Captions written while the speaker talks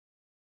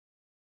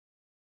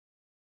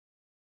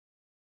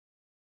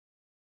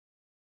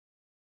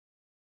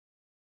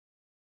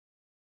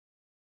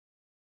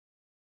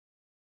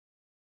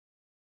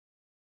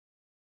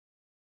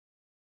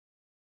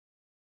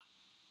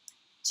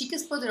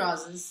Chicas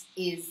Poderosas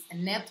is a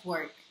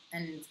network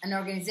and an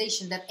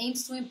organization that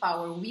aims to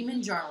empower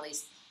women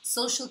journalists,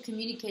 social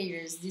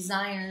communicators,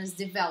 designers,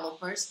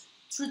 developers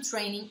through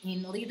training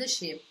in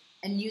leadership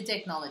and new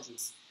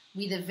technologies,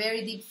 with a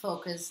very deep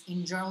focus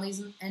in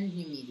journalism and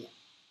new media.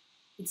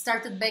 It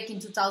started back in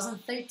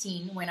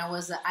 2013 when I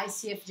was an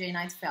ICFJ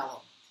Night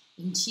Fellow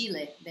in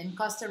Chile, then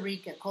Costa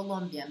Rica,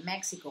 Colombia,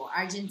 Mexico,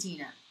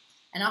 Argentina,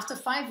 and after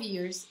 5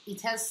 years,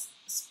 it has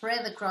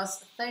spread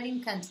across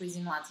 13 countries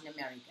in Latin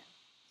America.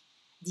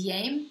 The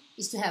aim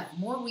is to have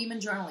more women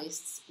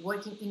journalists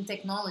working in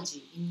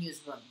technology in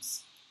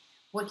newsrooms,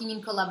 working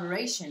in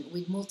collaboration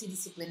with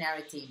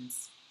multidisciplinary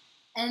teams,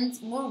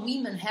 and more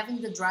women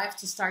having the drive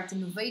to start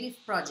innovative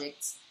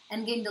projects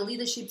and gain the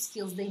leadership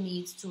skills they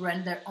need to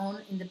run their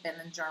own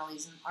independent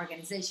journalism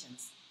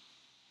organizations.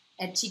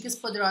 At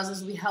Chicas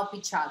Poderosas, we help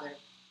each other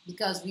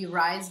because we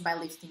rise by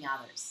lifting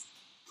others.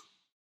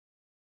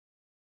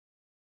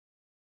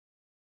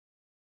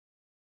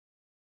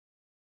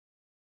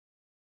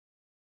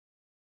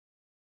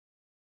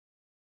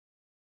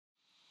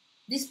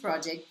 This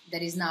project,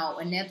 that is now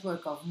a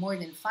network of more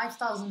than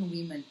 5,000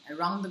 women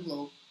around the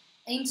globe,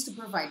 aims to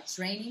provide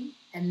training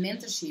and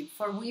mentorship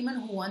for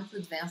women who want to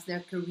advance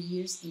their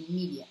careers in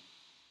media,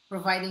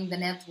 providing the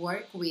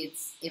network with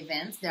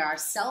events that are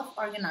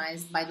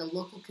self-organized by the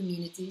local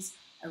communities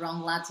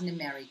around Latin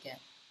America,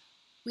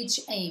 which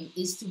aim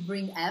is to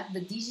bring up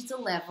the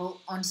digital level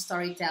on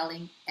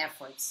storytelling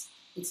efforts.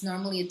 It's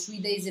normally a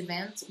 3 days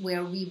event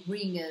where we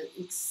bring an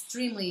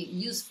extremely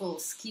useful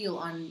skill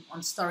on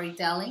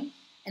storytelling,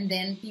 and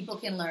then people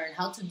can learn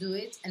how to do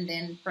it and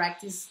then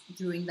practice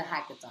during the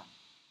hackathon.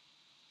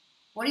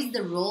 What is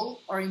the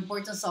role or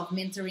importance of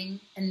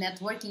mentoring and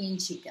networking in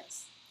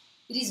Chicas?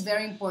 It is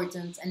very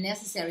important and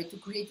necessary to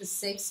create a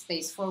safe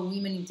space for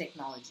women in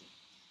technology,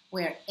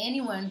 where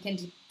anyone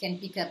can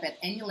pick up at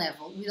any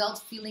level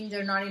without feeling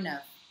they're not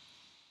enough.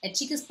 At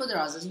Chicas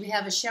Poderosas, we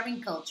have a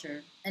sharing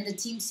culture and a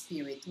team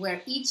spirit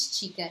where each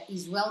chica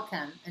is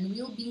welcome and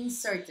will be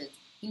inserted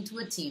into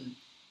a team,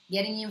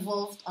 getting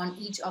involved on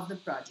each of the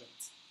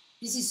projects.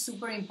 This is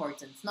super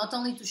important, not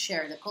only to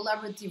share the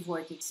collaborative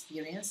work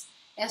experience,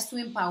 as to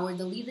empower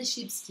the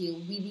leadership skill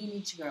within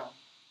each girl.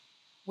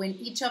 When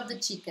each of the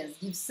chicas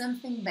gives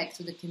something back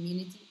to the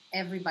community,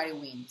 everybody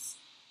wins.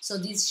 So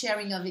this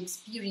sharing of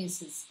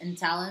experiences and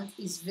talent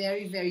is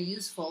very, very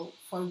useful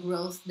for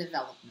growth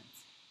development.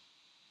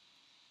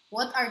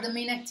 What are the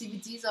main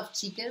activities of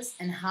Chicas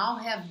and how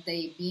have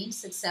they been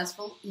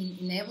successful in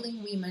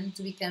enabling women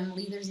to become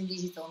leaders in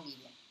digital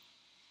media?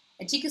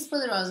 At Chicas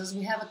Poderosas,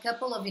 we have a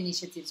couple of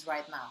initiatives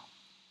right now.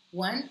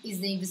 One is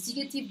the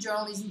Investigative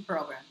Journalism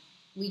Program,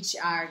 which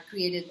are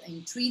created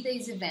in 3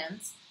 days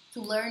events to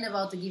learn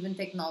about a given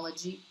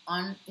technology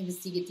on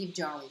investigative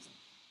journalism.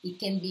 It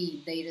can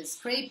be data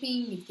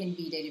scraping, it can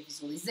be data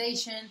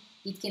visualization,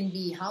 it can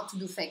be how to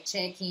do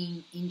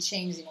fact-checking in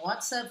chains in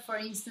WhatsApp, for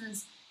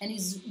instance, and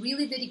is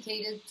really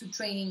dedicated to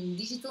training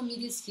digital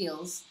media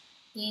skills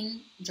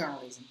in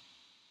journalism.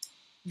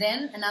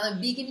 Then another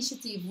big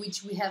initiative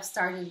which we have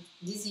started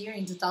this year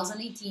in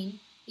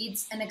 2018,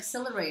 it's an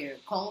accelerator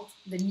called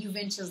the New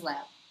Ventures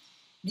Lab.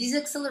 This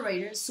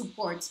accelerator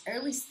supports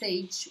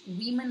early-stage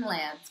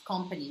women-led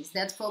companies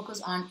that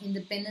focus on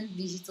independent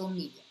digital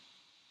media.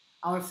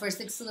 Our first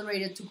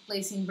accelerator took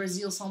place in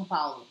Brazil, São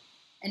Paulo,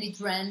 and it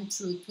ran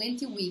through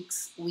 20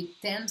 weeks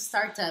with 10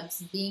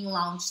 startups being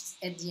launched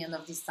at the end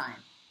of this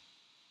time.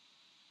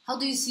 How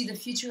do you see the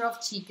future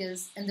of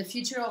Chicas and the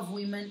future of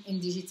women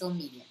in digital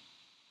media?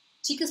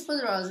 Chicas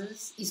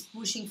Poderosas is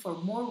pushing for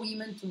more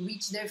women to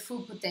reach their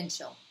full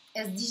potential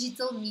as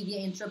digital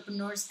media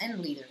entrepreneurs and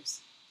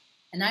leaders.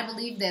 And I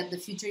believe that the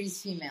future is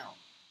female.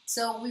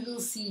 So we will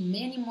see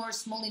many more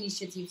small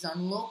initiatives on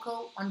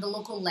the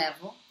local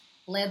level,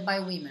 led by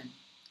women,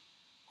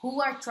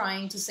 who are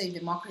trying to save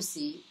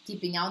democracy,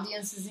 keeping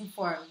audiences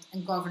informed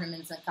and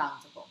governments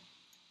accountable.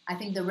 I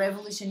think the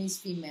revolution is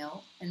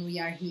female, and we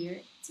are here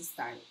to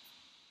start it.